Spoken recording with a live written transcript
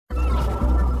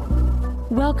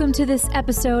Welcome to this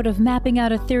episode of Mapping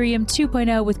Out Ethereum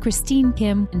 2.0 with Christine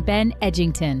Kim and Ben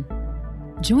Edgington.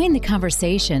 Join the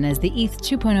conversation as the ETH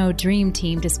 2.0 Dream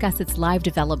Team discuss its live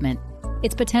development,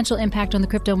 its potential impact on the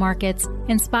crypto markets,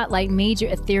 and spotlight major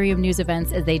Ethereum news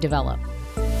events as they develop.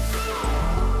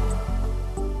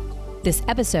 This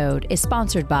episode is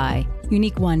sponsored by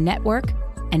Unique One Network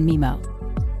and Mimo.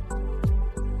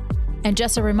 And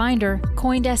just a reminder,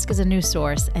 CoinDesk is a news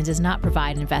source and does not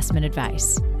provide investment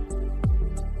advice.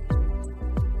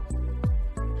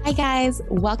 Hi guys,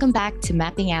 welcome back to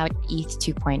Mapping Out ETH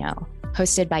 2.0,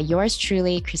 hosted by yours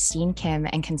truly, Christine Kim,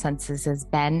 and Consensus's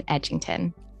Ben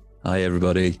Edgington. Hi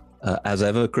everybody. As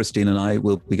ever, Christine and I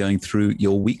will be going through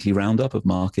your weekly roundup of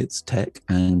markets, tech,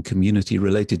 and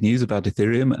community-related news about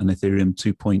Ethereum and Ethereum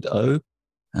 2.0.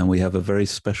 And we have a very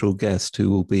special guest who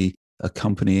will be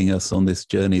accompanying us on this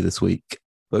journey this week.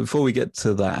 But before we get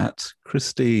to that,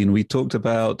 Christine, we talked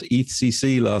about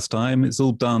ETHCC last time. It's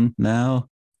all done now.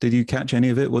 Did you catch any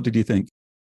of it? What did you think?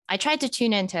 I tried to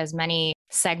tune into as many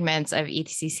segments of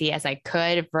ETHCC as I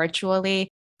could virtually,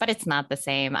 but it's not the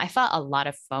same. I felt a lot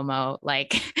of FOMO,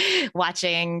 like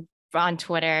watching on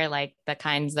Twitter, like the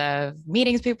kinds of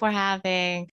meetings people are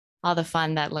having, all the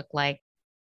fun that looked like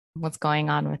what's going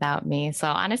on without me. So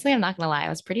honestly, I'm not going to lie, I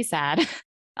was pretty sad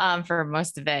for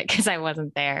most of it because I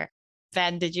wasn't there.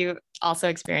 Ben, did you also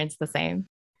experience the same?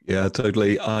 Yeah,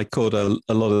 totally. I caught a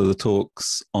lot of the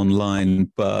talks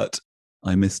online, but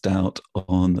I missed out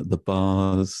on the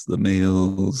bars, the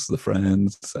meals, the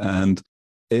friends, and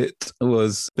it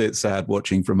was a bit sad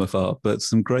watching from afar, but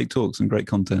some great talks and great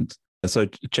content. So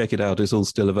check it out. It's all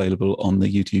still available on the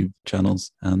YouTube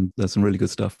channels, and there's some really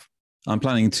good stuff. I'm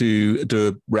planning to do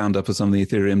a roundup of some of the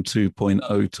Ethereum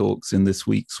 2.0 talks in this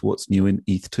week's What's New in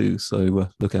ETH2, so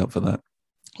look out for that.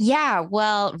 Yeah,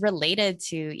 well, related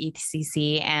to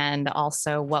ETHCC and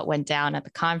also what went down at the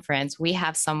conference, we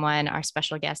have someone, our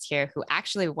special guest here, who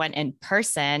actually went in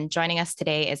person. Joining us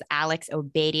today is Alex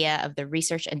Obadia of the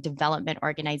research and development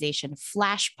organization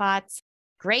Flashpots.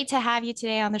 Great to have you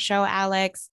today on the show,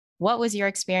 Alex. What was your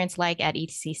experience like at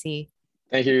ETHCC?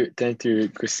 Thank you,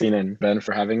 Christine and Ben,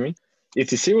 for having me.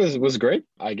 ETHCC was great.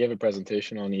 I gave a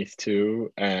presentation on ETH2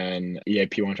 and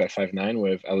EIP 1559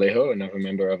 with Alejo, another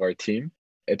member of our team.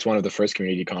 It's one of the first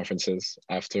community conferences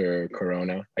after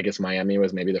Corona. I guess Miami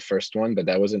was maybe the first one, but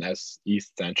that wasn't as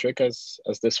ETH-centric as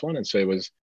this one. And so it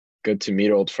was good to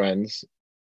meet old friends,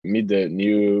 meet the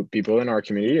new people in our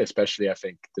community, especially I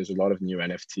think there's a lot of new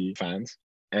NFT fans,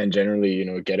 and generally,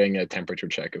 getting a temperature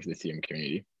check of the Ethereum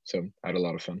community. So I had a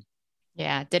lot of fun.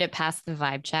 Yeah. Did it pass the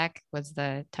vibe check? Was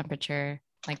the temperature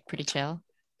pretty chill?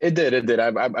 It did.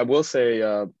 I will say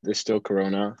there's still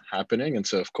Corona happening. And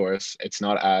so, of course, it's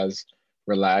not as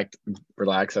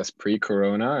relaxed as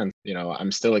pre-Corona. And,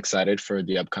 I'm still excited for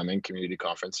the upcoming community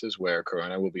conferences where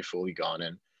Corona will be fully gone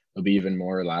and it'll be even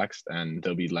more relaxed and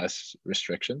there'll be less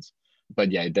restrictions.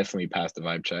 But yeah, it definitely passed the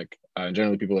vibe check.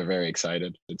 Generally, people are very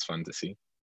excited. It's fun to see.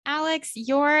 Alex,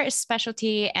 your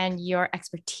specialty and your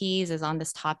expertise is on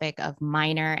this topic of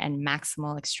miner and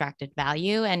maximal extracted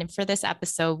value. And for this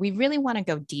episode, we really want to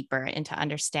go deeper into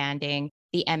understanding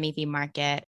the MEV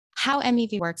market, how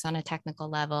MEV works on a technical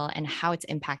level, and how it's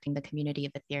impacting the community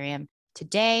of Ethereum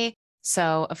today.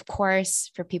 So, of course,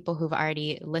 for people who've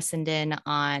already listened in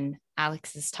on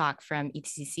Alex's talk from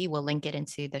ETHCC, we'll link it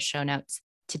into the show notes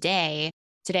today.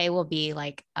 Today will be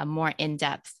like a more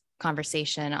in-depth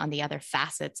conversation on the other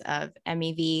facets of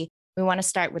MEV. We want to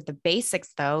start with the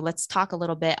basics, though. Let's talk a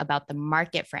little bit about the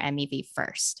market for MEV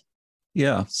first.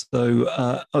 Yeah.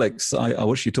 So, Alex, I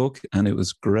watched you talk and it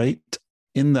was great.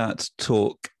 In that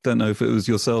talk, don't know if it was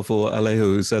yourself or Alejo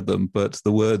who said them, but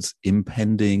the words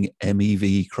impending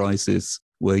MEV crisis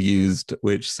were used,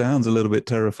 which sounds a little bit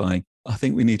terrifying. I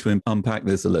think we need to unpack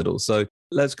this a little. So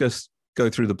let's just go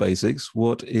through the basics.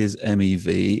 What is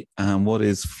MEV and what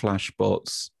is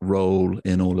Flashbot's role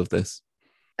in all of this?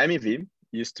 MEV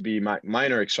used to be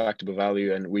minor extractable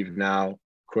value, and we've now,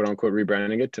 quote unquote,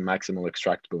 rebranding it to maximal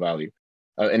extractable value.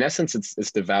 In essence,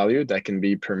 it's the value that can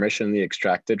be permissionally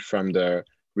extracted from the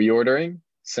reordering,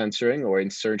 censoring, or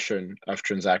insertion of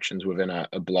transactions within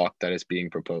a block that is being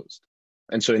proposed.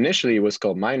 And so initially it was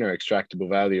called minor extractable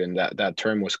value, and that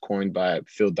term was coined by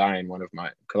Phil Dine, one of my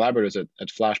collaborators at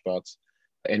Flashbots,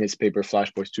 in his paper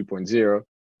Flashbots 2.0,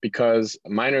 because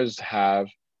miners have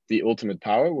the ultimate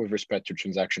power with respect to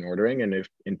transaction ordering and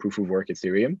in proof of work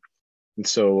Ethereum. And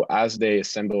so as they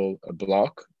assemble a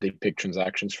block, they pick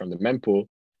transactions from the mempool.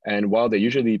 And while they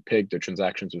usually pick the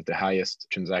transactions with the highest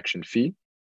transaction fee,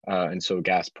 and so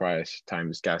gas price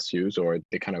times gas use, or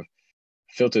they kind of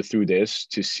filter through this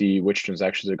to see which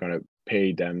transactions are going to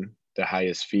pay them the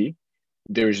highest fee.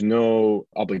 there's no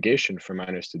obligation for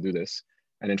miners to do this.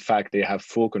 And in fact, they have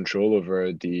full control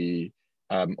over the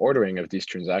ordering of these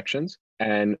transactions.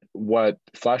 And what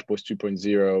Flashbots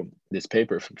 2.0, this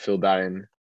paper from Phil Dine,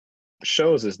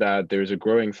 shows is that there's a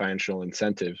growing financial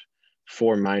incentive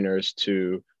for miners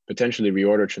to potentially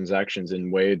reorder transactions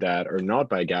in way that are not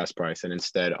by gas price and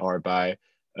instead are by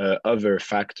other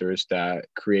factors that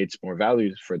creates more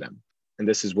value for them. And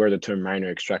this is where the term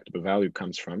miner extractable value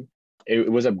comes from.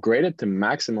 It was upgraded to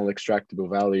maximal extractable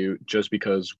value just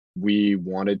because we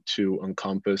wanted to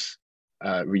encompass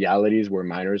realities where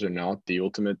miners are not the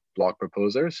ultimate block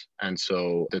proposers. And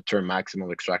so the term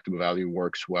maximal extractable value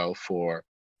works well for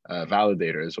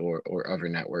validators or other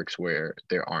networks where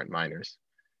there aren't miners.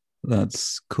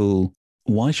 That's cool.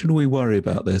 Why should we worry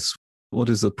about this? What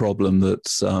is the problem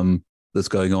that's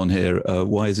going on here?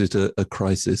 Why is it a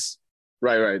crisis?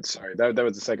 Right. Sorry, that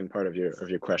was the second part of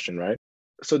your question, right?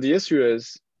 So the issue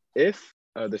is if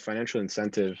the financial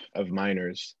incentive of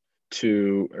miners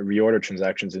to reorder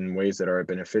transactions in ways that are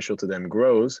beneficial to them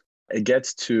grows, it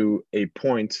gets to a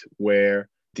point where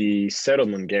the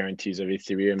settlement guarantees of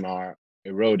Ethereum are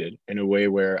eroded in a way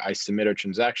where I submit a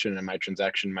transaction and my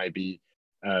transaction might be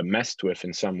messed with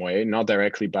in some way, not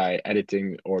directly by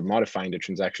editing or modifying the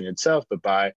transaction itself, but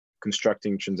by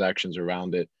constructing transactions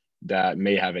around it that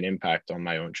may have an impact on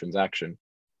my own transaction.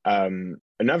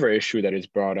 Another issue that is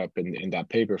brought up in that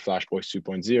paper, Flashbots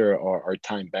 2.0, are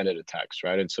time-banded attacks,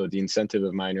 right? And so the incentive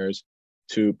of miners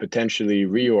to potentially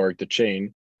reorg the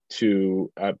chain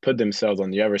to put themselves on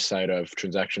the other side of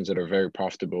transactions that are very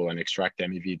profitable and extract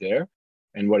MEV there.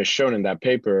 And what is shown in that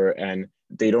paper, and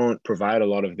they don't provide a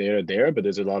lot of data there, but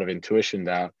there's a lot of intuition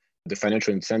that the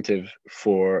financial incentive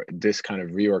for this kind of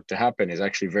reorg to happen is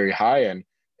actually very high, and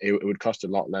it would cost a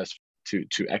lot less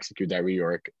to execute that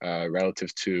reorg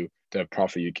relative to the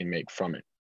profit you can make from it.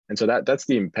 And so that's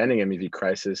the impending MEV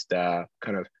crisis that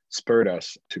kind of spurred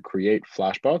us to create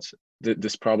Flashbots,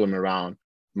 this problem around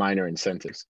miner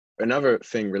incentives. Another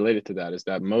thing related to that is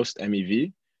that most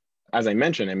MEV, as I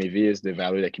mentioned, MEV is the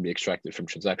value that can be extracted from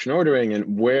transaction ordering.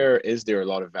 And where is there a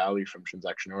lot of value from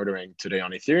transaction ordering today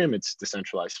on Ethereum? It's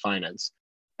decentralized finance.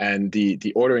 And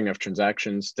the ordering of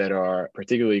transactions that are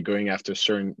particularly going after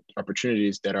certain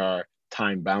opportunities that are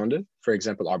time bounded, for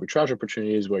example, arbitrage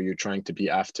opportunities where you're trying to be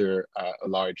after a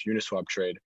large Uniswap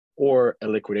trade or a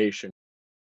liquidation.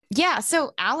 Yeah.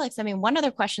 So Alex, I mean, one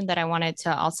other question that I wanted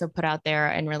to also put out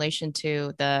there in relation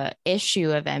to the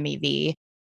issue of MEV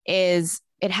is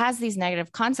it has these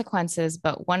negative consequences,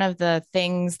 but one of the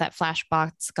things that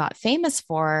Flashbots got famous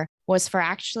for was for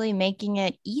actually making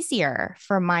it easier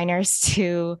for miners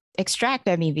to extract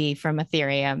MEV from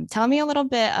Ethereum. Tell me a little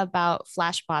bit about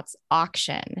Flashbots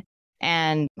auction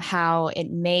and how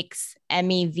it makes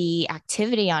MEV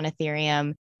activity on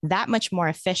Ethereum that much more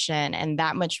efficient and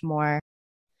that much more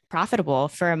profitable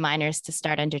for miners to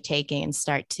start undertaking and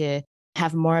start to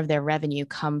have more of their revenue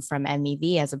come from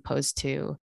MEV as opposed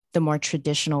to the more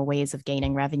traditional ways of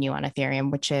gaining revenue on Ethereum,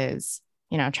 which is,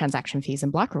 transaction fees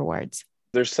and block rewards.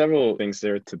 There's several things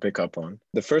there to pick up on.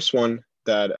 The first one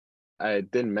that I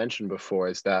didn't mention before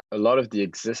is that a lot of the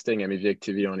existing MEV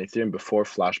activity on Ethereum before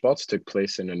Flashbots took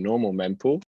place in a normal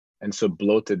mempool, and so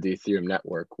bloated the Ethereum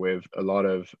network with a lot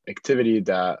of activity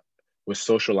that was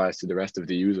socialized to the rest of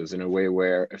the users in a way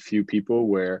where a few people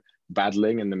were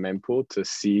battling in the mempool to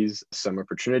seize some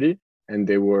opportunity, and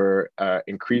they were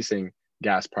increasing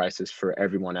gas prices for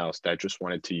everyone else that just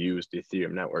wanted to use the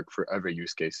Ethereum network for other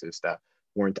use cases that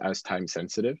weren't as time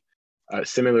sensitive.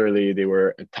 Similarly, they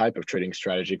were a type of trading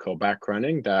strategy called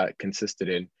backrunning that consisted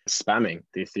in spamming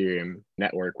the Ethereum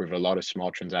network with a lot of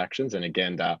small transactions. And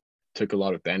again, that took a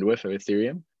lot of bandwidth of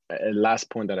Ethereum. A last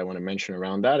point that I want to mention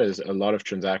around that is a lot of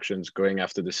transactions going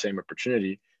after the same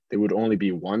opportunity, there would only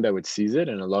be one that would seize it,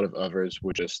 and a lot of others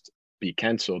would just be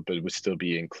canceled, but would still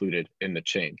be included in the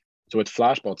chain. So what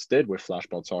Flashbots did with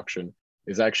Flashbots auction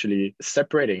is actually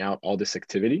separating out all this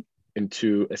activity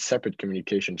into a separate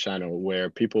communication channel where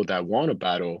people that want to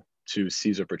battle to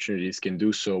seize opportunities can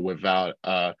do so without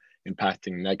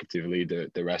impacting negatively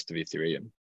the rest of Ethereum.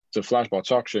 So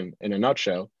Flashbots auction, in a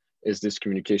nutshell, is this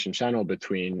communication channel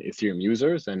between Ethereum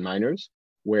users and miners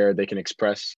where they can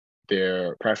express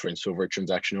their preference over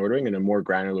transaction ordering in a more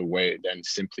granular way than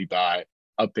simply by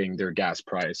upping their gas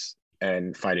price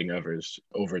and fighting others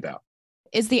over that.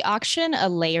 Is the auction a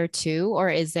layer 2 or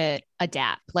is it a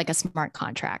DApp, like a smart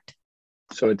contract?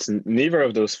 So it's neither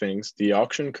of those things. The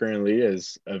auction currently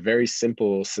is a very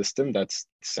simple system that's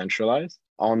centralized.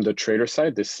 On the trader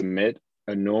side, they submit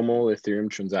a normal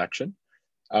Ethereum transaction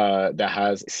that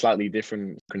has slightly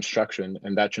different construction,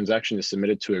 and that transaction is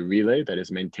submitted to a relay that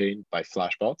is maintained by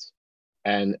Flashbots.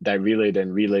 And that relay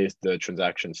then relays the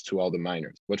transactions to all the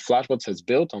miners. What Flashbots has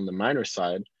built on the miner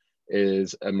side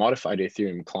is a modified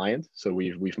Ethereum client. So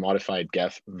we've modified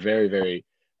Geth very, very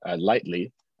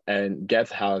lightly. And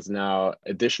Geth has now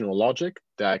additional logic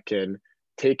that can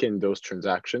take in those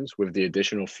transactions with the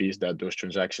additional fees that those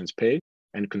transactions pay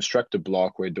and construct a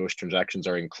block where those transactions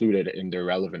are included in their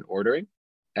relevant ordering.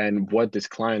 And what this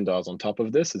client does on top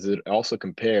of this is it also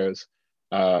compares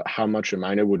how much a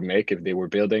miner would make if they were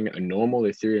building a normal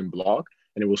Ethereum block,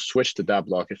 and it will switch to that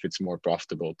block if it's more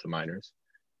profitable to miners.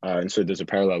 And so there's a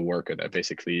parallel worker that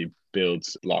basically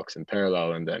builds blocks in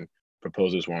parallel and then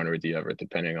proposes one or the other,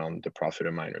 depending on the profit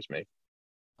a miners make.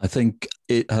 I think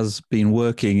it has been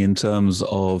working in terms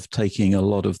of taking a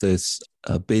lot of this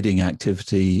bidding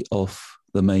activity off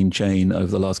the main chain over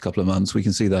the last couple of months. We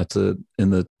can see that in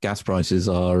the gas prices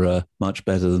are much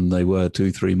better than they were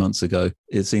 2-3 months ago.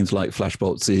 It seems like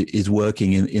Flashbots is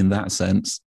working in that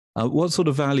sense. What sort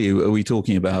of value are we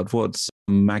talking about? What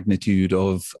magnitude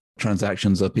of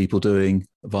transactions are people doing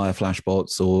via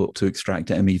Flashbots or to extract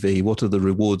MEV? What are the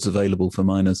rewards available for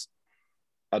miners?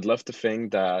 I'd love to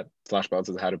think that Flashbots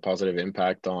has had a positive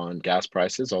impact on gas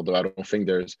prices, although I don't think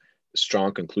there's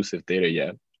strong conclusive data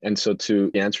yet. And so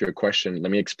to answer your question,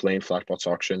 let me explain Flashbots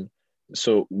auction.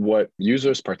 So what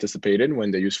users participate in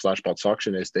when they use Flashbots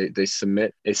auction is they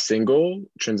submit a single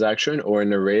transaction or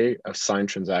an array of signed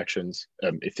transactions,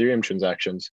 Ethereum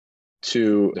transactions,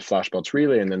 to the Flashbots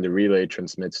relay, and then the relay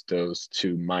transmits those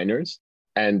to miners.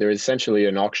 And there's essentially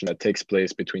an auction that takes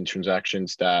place between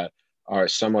transactions that are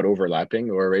somewhat overlapping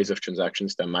or arrays of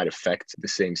transactions that might affect the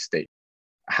same state.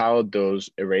 How those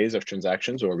arrays of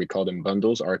transactions, or we call them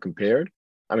bundles, are compared.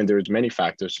 I mean, there's many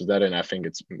factors to that, and I think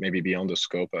it's maybe beyond the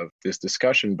scope of this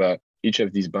discussion, but each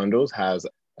of these bundles has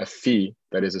a fee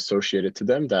that is associated to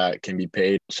them that can be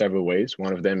paid several ways.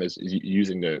 One of them is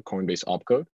using the Coinbase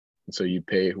opcode. And so you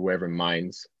pay whoever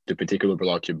mines the particular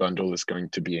block your bundle is going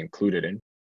to be included in.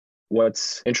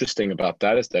 What's interesting about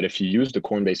that is that if you use the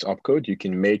Coinbase opcode, you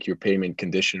can make your payment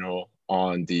conditional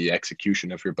on the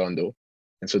execution of your bundle.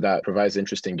 And so that provides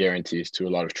interesting guarantees to a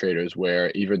lot of traders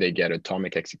where either they get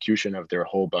atomic execution of their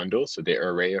whole bundle, so their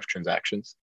array of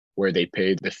transactions, where they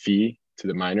paid the fee to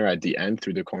the miner at the end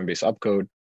through the Coinbase opcode,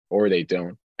 or they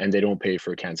don't, and they don't pay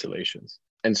for cancellations.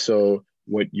 And so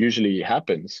what usually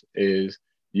happens is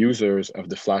users of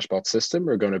the Flashbot system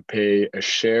are going to pay a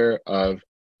share of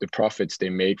the profits they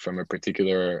made from a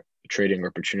particular trading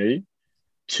opportunity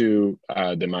to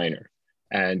the miner.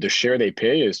 And the share they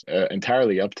pay is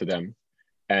entirely up to them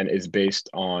and is based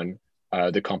on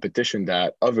the competition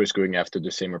that others going after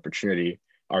the same opportunity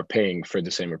are paying for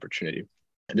the same opportunity.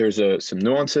 There's some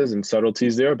nuances and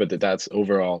subtleties there, but that's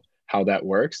overall how that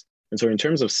works. And so in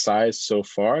terms of size so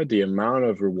far, the amount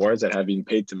of rewards that have been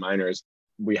paid to miners,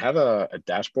 we have a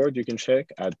dashboard you can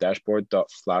check at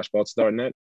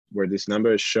dashboard.flashbots.net where this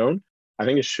number is shown. I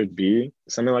think it should be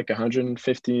something like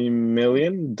 $150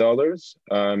 million,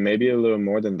 maybe a little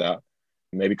more than that,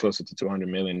 maybe closer to 200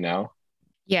 million now.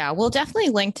 Yeah, we'll definitely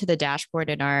link to the dashboard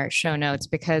in our show notes,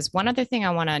 because one other thing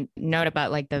I want to note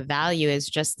about like the value is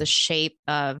just the shape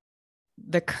of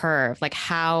the curve, like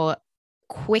how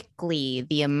quickly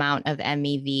the amount of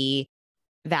MEV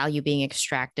value being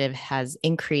extracted has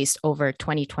increased over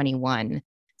 2021,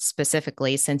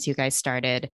 specifically since you guys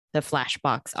started the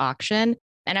Flashbots auction.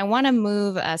 And I want to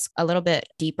move us a little bit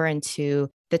deeper into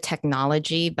the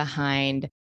technology behind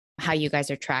how you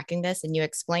guys are tracking this. And you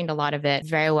explained a lot of it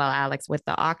very well, Alex, with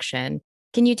the auction.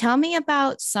 Can you tell me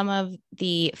about some of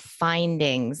the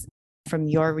findings from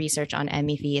your research on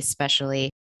MEV, especially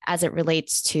as it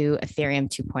relates to Ethereum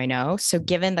 2.0? So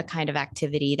given the kind of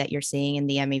activity that you're seeing in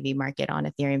the MEV market on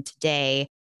Ethereum today,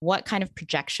 what kind of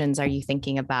projections are you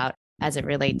thinking about as it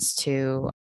relates to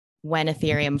when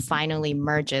Ethereum finally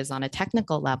merges on a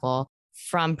technical level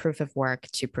from proof of work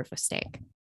to proof of stake?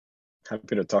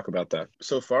 Happy to talk about that.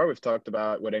 So far, we've talked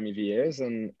about what MEV is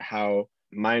and how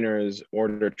miners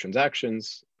order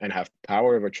transactions and have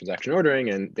power over transaction ordering,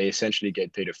 and they essentially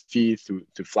get paid a fee through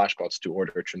Flashbots to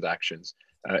order transactions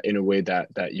in a way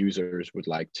that users would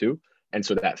like to. And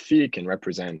so that fee can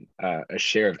represent a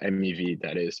share of MEV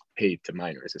that is paid to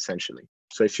miners, essentially.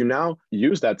 So if you now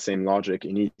use that same logic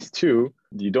in ETH2,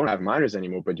 you don't have miners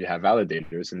anymore, but you have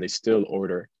validators, and they still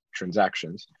order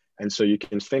transactions. And so you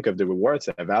can think of the rewards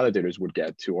that validators would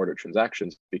get to order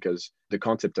transactions, because the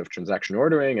concept of transaction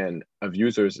ordering and of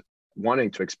users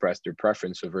wanting to express their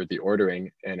preference over the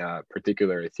ordering in a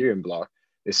particular Ethereum block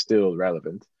is still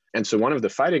relevant. And so one of the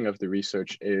findings of the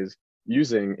research is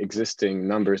using existing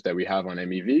numbers that we have on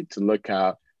MEV to look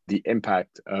at the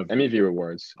impact of MEV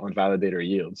rewards on validator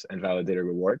yields and validator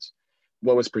rewards.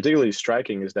 what was particularly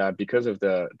striking is that because of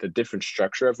the different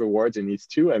structure of rewards in these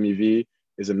two, MEV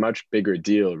is a much bigger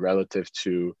deal relative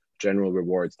to general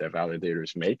rewards that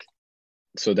validators make.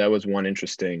 So that was one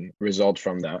interesting result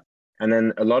from that. And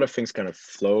then a lot of things kind of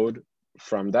flowed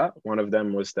from that. One of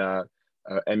them was that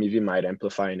MEV might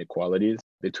amplify inequalities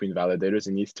between validators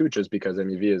in ETH2, just because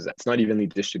MEV it's not evenly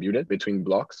distributed between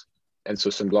blocks. And so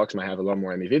some blocks might have a lot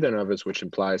more MEV than others, which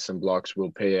implies some blocks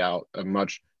will pay out a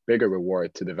much bigger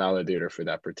reward to the validator for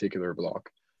that particular block.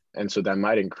 And so that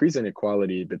might increase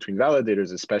inequality between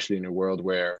validators, especially in a world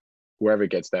where whoever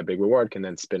gets that big reward can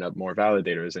then spin up more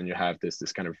validators, and you have this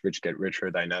kind of rich get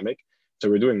richer dynamic. So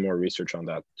we're doing more research on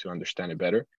that to understand it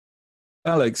better.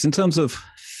 Alex, in terms of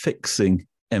fixing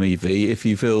MEV, if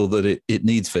you feel that it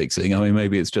needs fixing, I mean,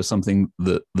 maybe it's just something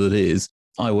that is.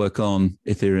 I work on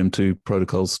Ethereum 2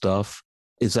 protocol stuff.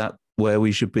 Is that where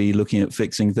we should be looking at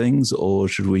fixing things, or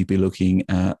should we be looking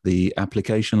at the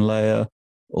application layer?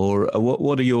 Or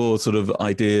what are your sort of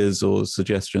ideas or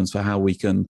suggestions for how we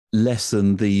can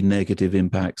lessen the negative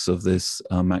impacts of this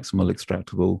maximal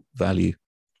extractable value?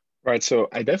 Right. So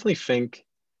I definitely think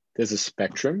there's a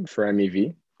spectrum for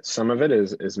MEV. Some of it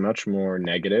is much more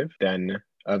negative than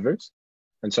others.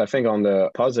 And so I think on the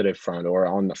positive front, or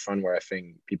on the front where I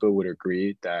think people would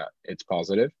agree that it's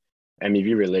positive,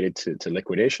 MEV related to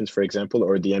liquidations, for example,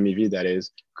 or the MEV that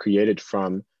is created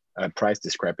from a price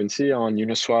discrepancy on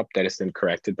Uniswap that is then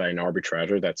corrected by an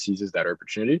arbitrager that seizes that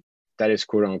opportunity, that is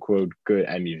quote unquote good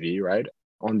MEV, right?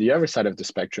 On the other side of the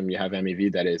spectrum, you have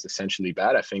MEV that is essentially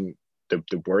bad. I think the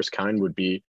worst kind would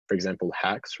be, for example,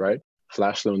 hacks, right?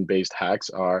 Flash loan based hacks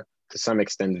are to some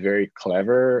extent very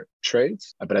clever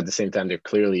trades, but at the same time, they're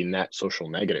clearly net social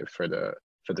negative for the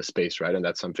space, right? And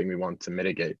that's something we want to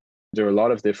mitigate. There are a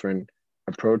lot of different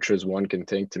approaches one can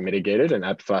take to mitigate it. And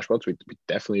at Flashbots, we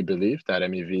definitely believe that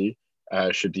MEV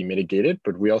should be mitigated,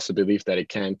 but we also believe that it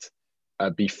can't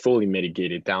be fully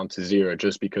mitigated down to zero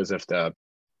just because of the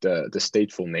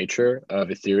stateful nature of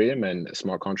Ethereum and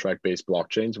smart contract-based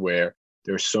blockchains, where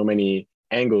there's so many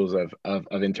angles of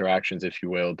interactions, if you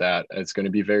will, that it's going to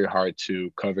be very hard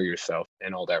to cover yourself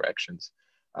in all directions.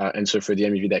 And so for the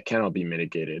MEV that cannot be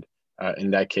mitigated,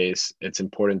 in that case, it's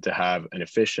important to have an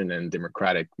efficient and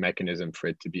democratic mechanism for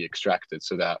it to be extracted,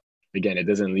 so that, again, it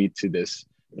doesn't lead to this,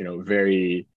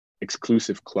 very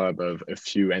exclusive club of a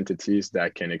few entities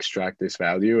that can extract this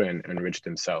value and enrich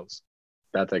themselves.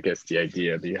 That's, I guess, the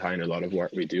idea behind a lot of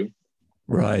what we do.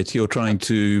 Right. You're trying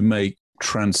to make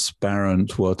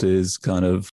transparent what is kind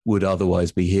of would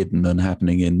otherwise be hidden and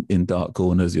happening in dark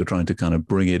corners. You're trying to kind of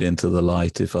bring it into the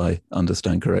light, if I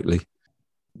understand correctly.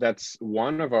 That's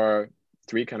one of our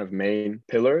three kind of main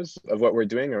pillars of what we're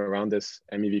doing around this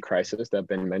MEV crisis that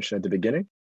Ben mentioned at the beginning.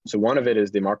 So one of it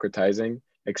is democratizing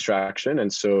extraction.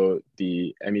 And so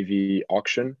the MEV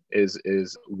auction is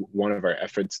one of our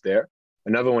efforts there.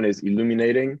 Another one is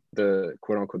illuminating the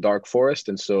quote unquote dark forest.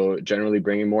 And so generally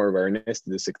bringing more awareness to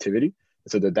this activity.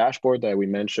 So the dashboard that we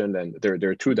mentioned, and there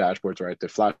are two dashboards, right? The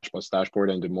Flashbots dashboard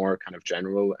and the more kind of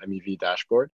general MEV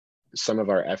dashboard. Some of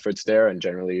our efforts there, and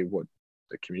generally what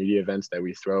the community events that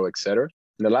we throw, et cetera.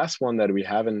 And the last one that we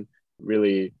haven't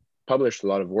really published a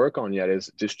lot of work on yet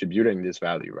is distributing this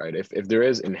value, right? If there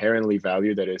is inherently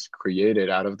value that is created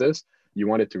out of this, you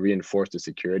want it to reinforce the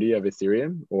security of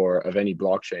Ethereum or of any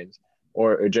blockchains,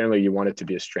 or generally you want it to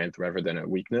be a strength rather than a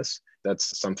weakness.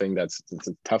 That's something that's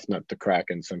a tough nut to crack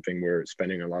and something we're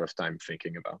spending a lot of time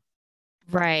thinking about.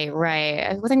 Right.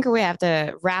 I think we have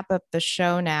to wrap up the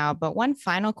show now, but one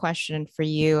final question for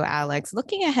you, Alex.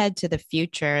 Looking ahead to the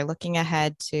future, looking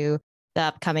ahead to the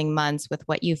upcoming months with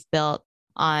what you've built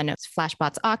on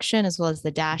Flashbots auction as well as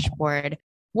the dashboard,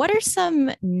 what are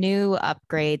some new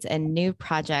upgrades and new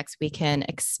projects we can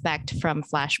expect from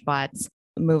Flashbots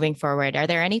moving forward? Are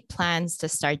there any plans to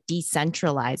start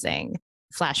decentralizing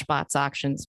Flashbots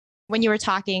auctions? When you were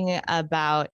talking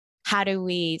about how do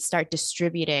we start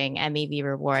distributing MEV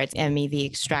rewards, MEV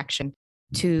extraction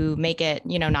to make it,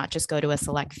 not just go to a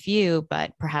select few,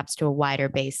 but perhaps to a wider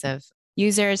base of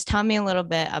users? Tell me a little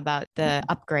bit about the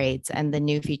upgrades and the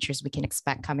new features we can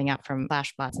expect coming out from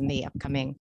Flashbots in the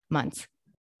upcoming months.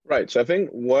 Right. So I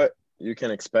think what you can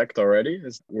expect already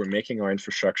is we're making our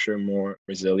infrastructure more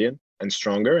resilient and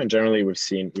stronger. And generally, we've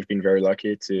been very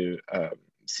lucky to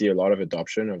see a lot of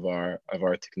adoption of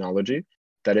our technology.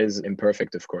 That is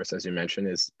imperfect, of course, as you mentioned,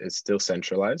 is still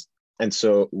centralized. And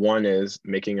so one is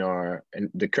making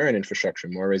the current infrastructure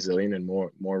more resilient and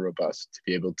more robust to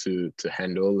be able to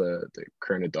handle the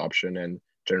current adoption and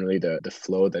generally the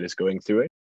flow that is going through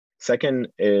it. Second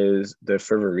is the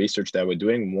further research that we're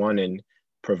doing, one in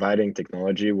providing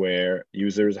technology where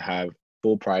users have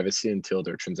full privacy until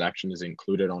their transaction is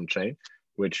included on chain.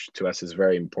 which to us is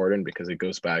very important because it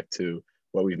goes back to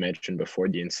what we've mentioned before,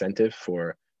 the incentive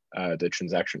for the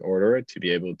transaction orderer to be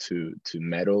able to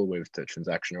meddle with the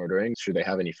transaction ordering, should they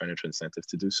have any financial incentive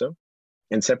to do so.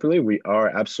 And separately, we are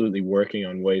absolutely working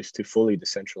on ways to fully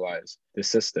decentralize the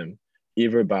system,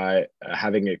 either by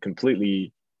having a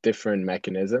completely different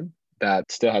mechanism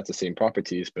that still has the same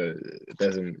properties, but it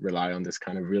doesn't rely on this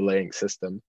kind of relaying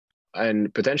system,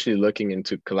 and potentially looking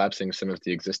into collapsing some of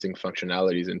the existing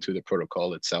functionalities into the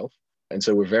protocol itself. And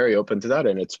so we're very open to that.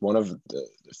 And it's one of the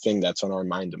thing that's on our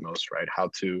mind the most, right? How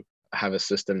to have a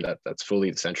system that's fully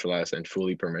decentralized and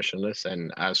fully permissionless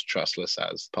and as trustless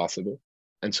as possible.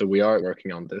 And so we are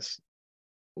working on this.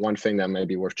 One thing that may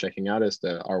be worth checking out is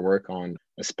our work on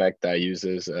a spec that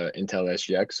uses Intel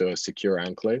SGX, so a secure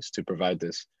enclaves, to provide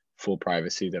this full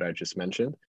privacy that I just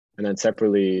mentioned. And then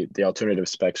separately, the alternative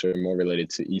specs are more related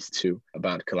to ETH2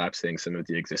 about collapsing some of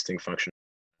the existing functions.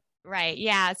 Right.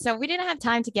 Yeah. So we didn't have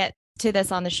time to get to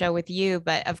this on the show with you,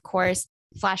 but of course,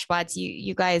 Flashbots,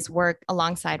 you guys work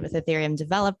alongside with Ethereum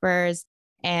developers,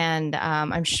 and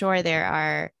I'm sure there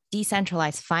are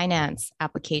decentralized finance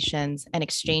applications and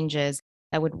exchanges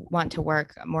that would want to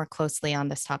work more closely on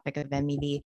this topic of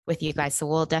MEV with you guys. So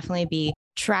we'll definitely be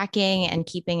tracking and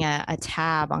keeping a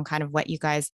tab on kind of what you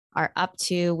guys are up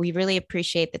to. We really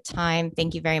appreciate the time.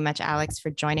 Thank you very much, Alex, for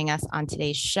joining us on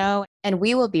today's show. And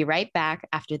we will be right back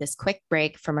after this quick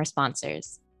break from our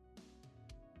sponsors.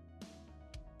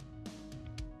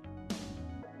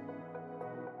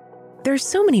 There's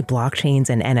so many blockchains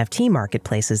and NFT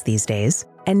marketplaces these days,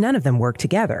 and none of them work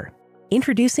together.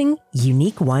 Introducing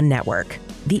Unique One Network,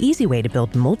 the easy way to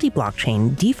build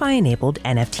multi-blockchain, DeFi-enabled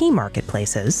NFT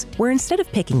marketplaces, where instead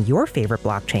of picking your favorite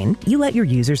blockchain, you let your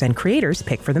users and creators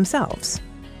pick for themselves.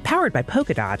 Powered by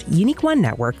Polkadot, Unique One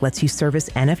Network lets you service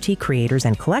NFT creators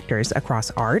and collectors across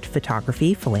art,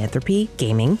 photography, philanthropy,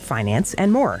 gaming, finance,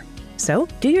 and more. So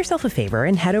do yourself a favor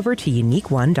and head over to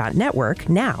uniqueone.network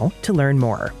now to learn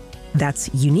more. That's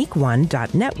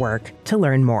uniqueone.network to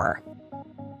learn more.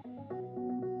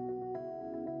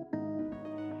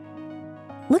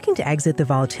 Looking to exit the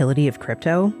volatility of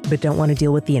crypto, but don't want to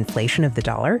deal with the inflation of the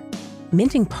dollar?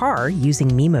 Minting PAR using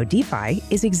Mimo DeFi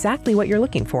is exactly what you're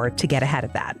looking for to get ahead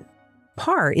of that.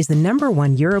 PAR is the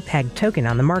 #1 euro-pegged token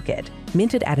on the market,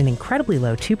 minted at an incredibly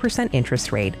low 2%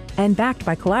 interest rate and backed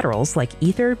by collaterals like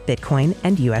Ether, Bitcoin,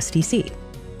 and USDC.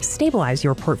 Stabilize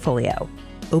your portfolio,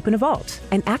 open a vault,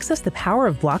 and access the power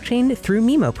of blockchain through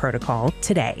Mimo protocol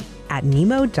today at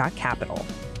mimo.capital.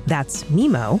 That's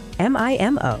Mimo,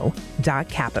 M-I-M-O,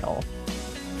 .capital.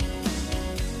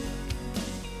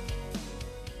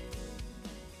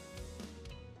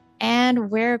 And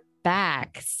we're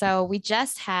back. So we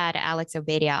just had Alex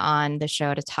Obadia on the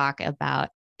show to talk about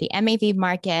the MEV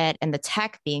market and the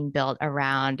tech being built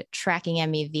around tracking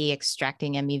MEV,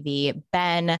 extracting MEV.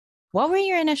 Ben, what were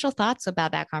your initial thoughts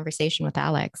about that conversation with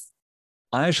Alex?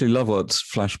 I actually love what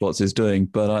Flashbots is doing,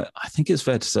 but I think it's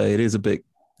fair to say it is a bit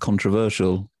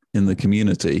controversial in the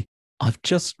community. I've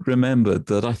just remembered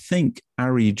that I think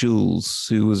Ari Jules,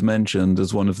 who was mentioned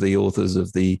as one of the authors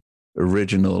of the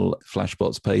original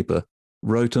Flashbots paper,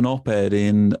 wrote an op-ed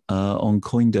on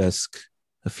CoinDesk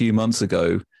a few months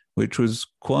ago, which was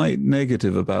quite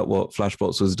negative about what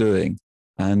Flashbots was doing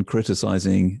and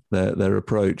criticizing their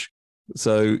approach.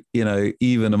 So,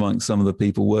 even amongst some of the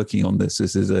people working on this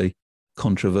is a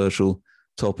controversial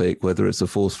topic, whether it's a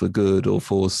force for good or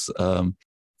force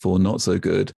for not so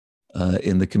good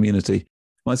in the community.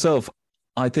 Myself,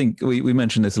 I think we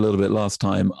mentioned this a little bit last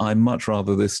time. I much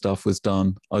rather this stuff was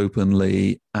done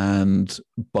openly and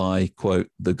by, quote,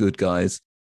 the good guys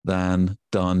than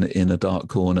done in a dark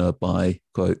corner by,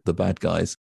 quote, the bad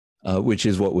guys, which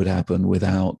is what would happen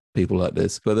without people like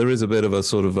this. But there is a bit of a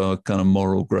sort of a kind of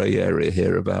moral gray area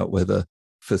here about whether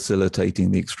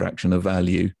facilitating the extraction of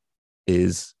value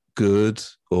is good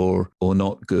or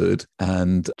not good.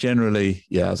 And generally,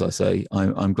 yeah, as I say,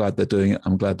 I'm glad they're doing it.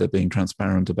 I'm glad they're being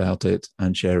transparent about it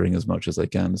and sharing as much as they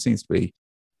can. It seems to be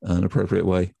an appropriate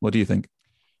way. What do you think?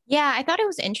 Yeah, I thought it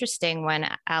was interesting when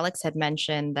Alex had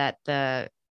mentioned that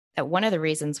one of the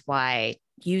reasons why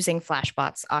using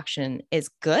Flashbots auction is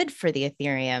good for the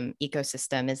Ethereum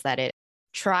ecosystem is that it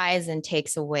tries and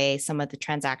takes away some of the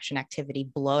transaction activity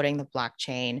bloating the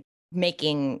blockchain,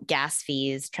 making gas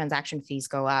fees, transaction fees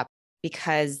go up,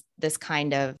 because this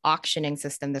kind of auctioning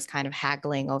system, this kind of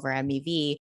haggling over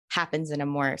MEV happens in a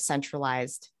more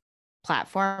centralized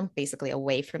platform, basically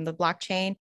away from the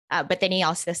blockchain. But then he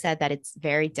also said that it's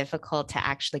very difficult to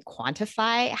actually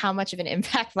quantify how much of an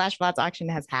impact Flashbots auction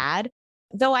has had.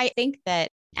 Though I think that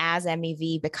as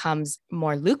MEV becomes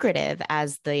more lucrative,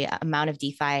 as the amount of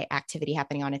DeFi activity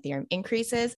happening on Ethereum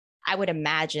increases, I would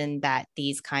imagine that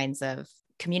these kinds of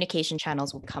communication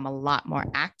channels will become a lot more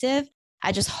active.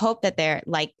 I just hope that they're,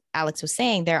 like Alex was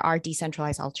saying, there are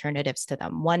decentralized alternatives to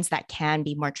them, ones that can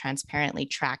be more transparently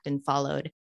tracked and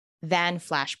followed than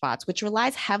Flashbots, which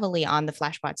relies heavily on the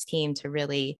Flashbots team to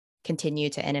really continue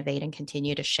to innovate and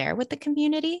continue to share with the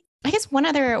community. I guess one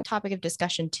other topic of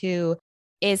discussion too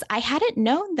is I hadn't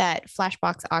known that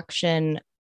Flashbots auction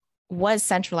was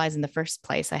centralized in the first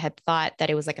place. I had thought that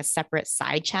it was like a separate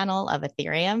side channel of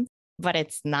Ethereum, but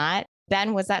it's not.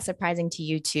 Ben, was that surprising to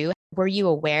you too? Were you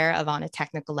aware of, on a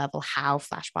technical level, how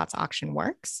Flashbots auction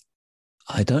works?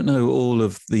 I don't know all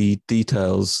of the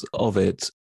details of it.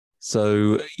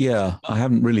 So yeah, I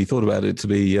haven't really thought about it, to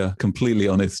be completely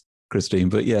honest, Christine.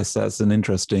 But yes, that's an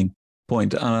interesting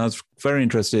point. And I was very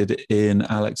interested in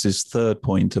Alex's third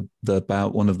point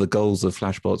about one of the goals of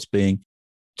Flashbots being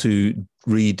to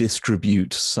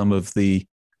redistribute some of the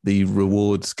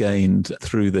rewards gained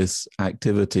through this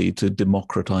activity, to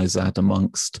democratize that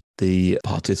amongst the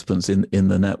participants in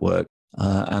the network.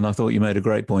 And I thought you made a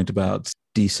great point about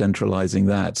decentralizing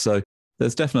that. So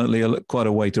there's definitely quite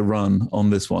a way to run on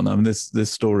this one. I mean,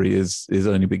 this story is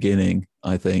only beginning,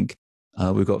 I think.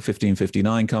 We've got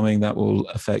 1559 coming. That will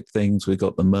affect things. We've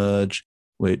got the merge,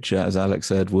 which, as Alex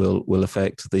said, will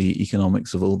affect the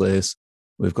economics of all this.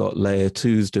 We've got layer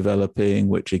 2s developing,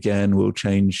 which again will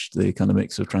change the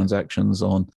economics of transactions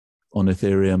on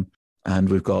Ethereum. And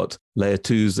we've got layer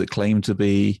 2s that claim to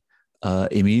be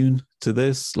immune to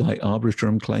this, like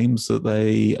Arbitrum claims that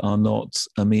they are not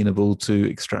amenable to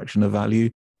extraction of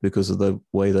value because of the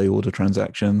way they order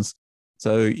transactions.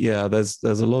 So yeah, there's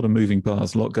a lot of moving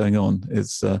parts, a lot going on.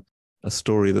 It's a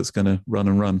story that's going to run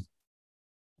and run.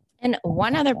 And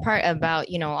one other part about,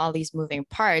 all these moving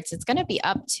parts, it's going to be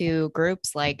up to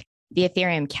groups like the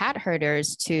Ethereum cat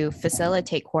herders to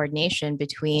facilitate coordination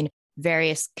between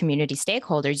various community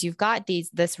stakeholders. You've got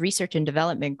this research and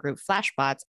development group,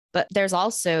 Flashbots, but there's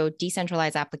also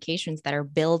decentralized applications that are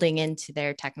building into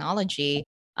their technology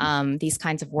these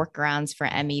kinds of workarounds for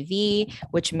MEV,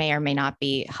 which may or may not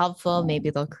be helpful.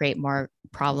 Maybe they'll create more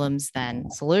problems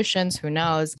than solutions. Who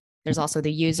knows? There's also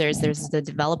the users. There's the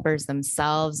developers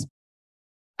themselves.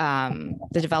 The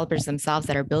developers themselves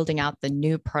that are building out the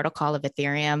new protocol of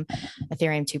Ethereum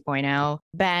 2.0.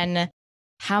 Ben,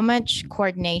 how much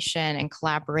coordination and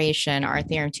collaboration are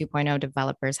Ethereum 2.0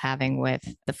 developers having with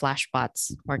the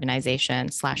Flashbots organization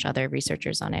 / other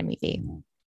researchers on MEV?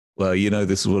 Well,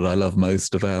 this is what I love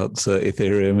most about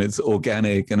Ethereum. It's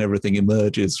organic and everything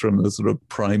emerges from the sort of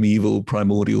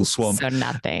primordial swamp. So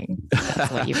nothing.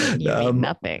 That's what you mean,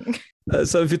 nothing.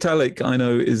 So Vitalik, I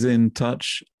know, is in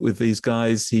touch with these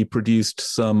guys. He produced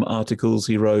some articles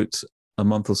he wrote a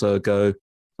month or so ago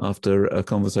after a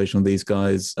conversation with these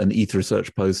guys, an ETH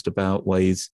research post about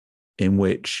ways in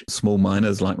which small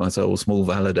miners like myself, or small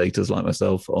validators like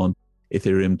myself on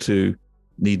Ethereum 2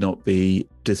 need not be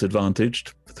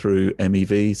disadvantaged through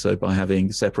MEV. So by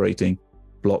separating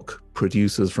block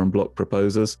producers from block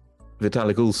proposers.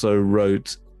 Vitalik also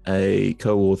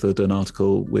co-authored an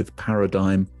article with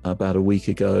Paradigm about a week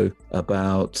ago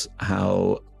about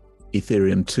how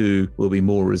Ethereum 2 will be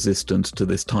more resistant to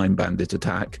this time bandit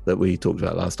attack that we talked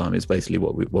about last time. It's basically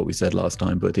what we said last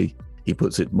time, but he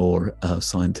puts it more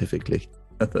scientifically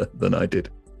than I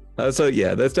did. So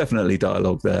yeah, there's definitely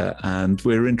dialogue there, and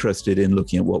we're interested in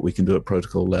looking at what we can do at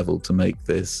protocol level to make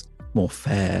this more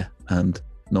fair and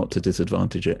not to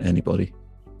disadvantage anybody.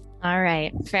 All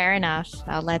right, fair enough.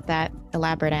 I'll let that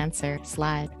elaborate answer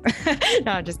slide.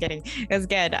 No, I'm just kidding. It was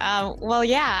good. Well,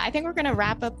 yeah, I think we're going to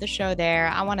wrap up the show there.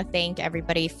 I want to thank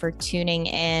everybody for tuning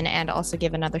in and also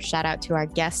give another shout out to our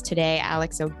guest today,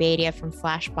 Alex Obadia from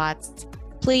Flashbots.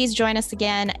 Please join us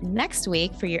again next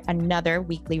week for another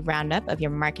weekly roundup of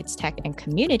your markets, tech, and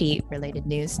community related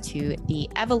news to the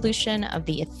evolution of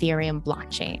the Ethereum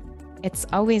blockchain. It's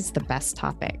always the best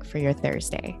topic for your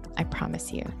Thursday, I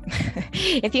promise you.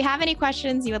 If you have any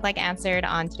questions you would like answered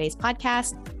on today's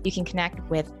podcast, you can connect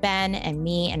with Ben and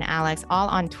me and Alex all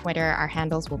on Twitter. Our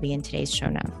handles will be in today's show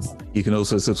notes. You can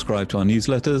also subscribe to our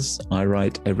newsletters. I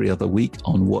write every other week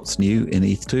on what's new in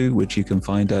ETH2, which you can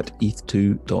find at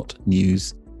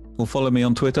eth2.news. Or follow me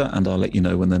on Twitter and I'll let you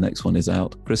know when the next one is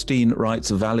out. Christine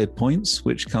writes Valid Points,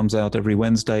 which comes out every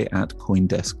Wednesday at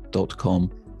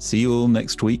coindesk.com. See you all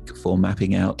next week for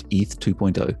mapping out ETH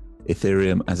 2.0,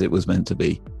 Ethereum as it was meant to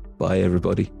be. Bye,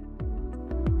 everybody.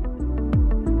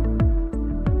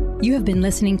 You have been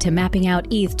listening to Mapping Out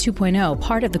ETH 2.0,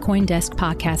 part of the CoinDesk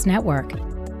Podcast Network.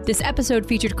 This episode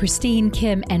featured Christine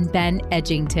Kim and Ben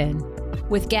Edgington,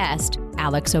 with guest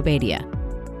Alex Obadia.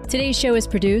 Today's show is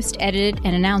produced, edited,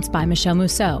 and announced by Michelle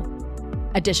Mousseau.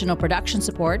 Additional production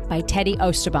support by Teddy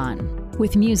Osterban,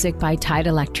 with music by Tide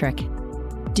Electric.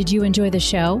 Did you enjoy the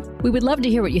show? We would love to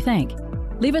hear what you think.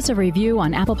 Leave us a review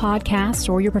on Apple Podcasts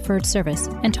or your preferred service,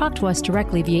 and talk to us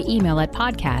directly via email at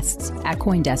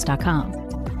podcasts@coindesk.com.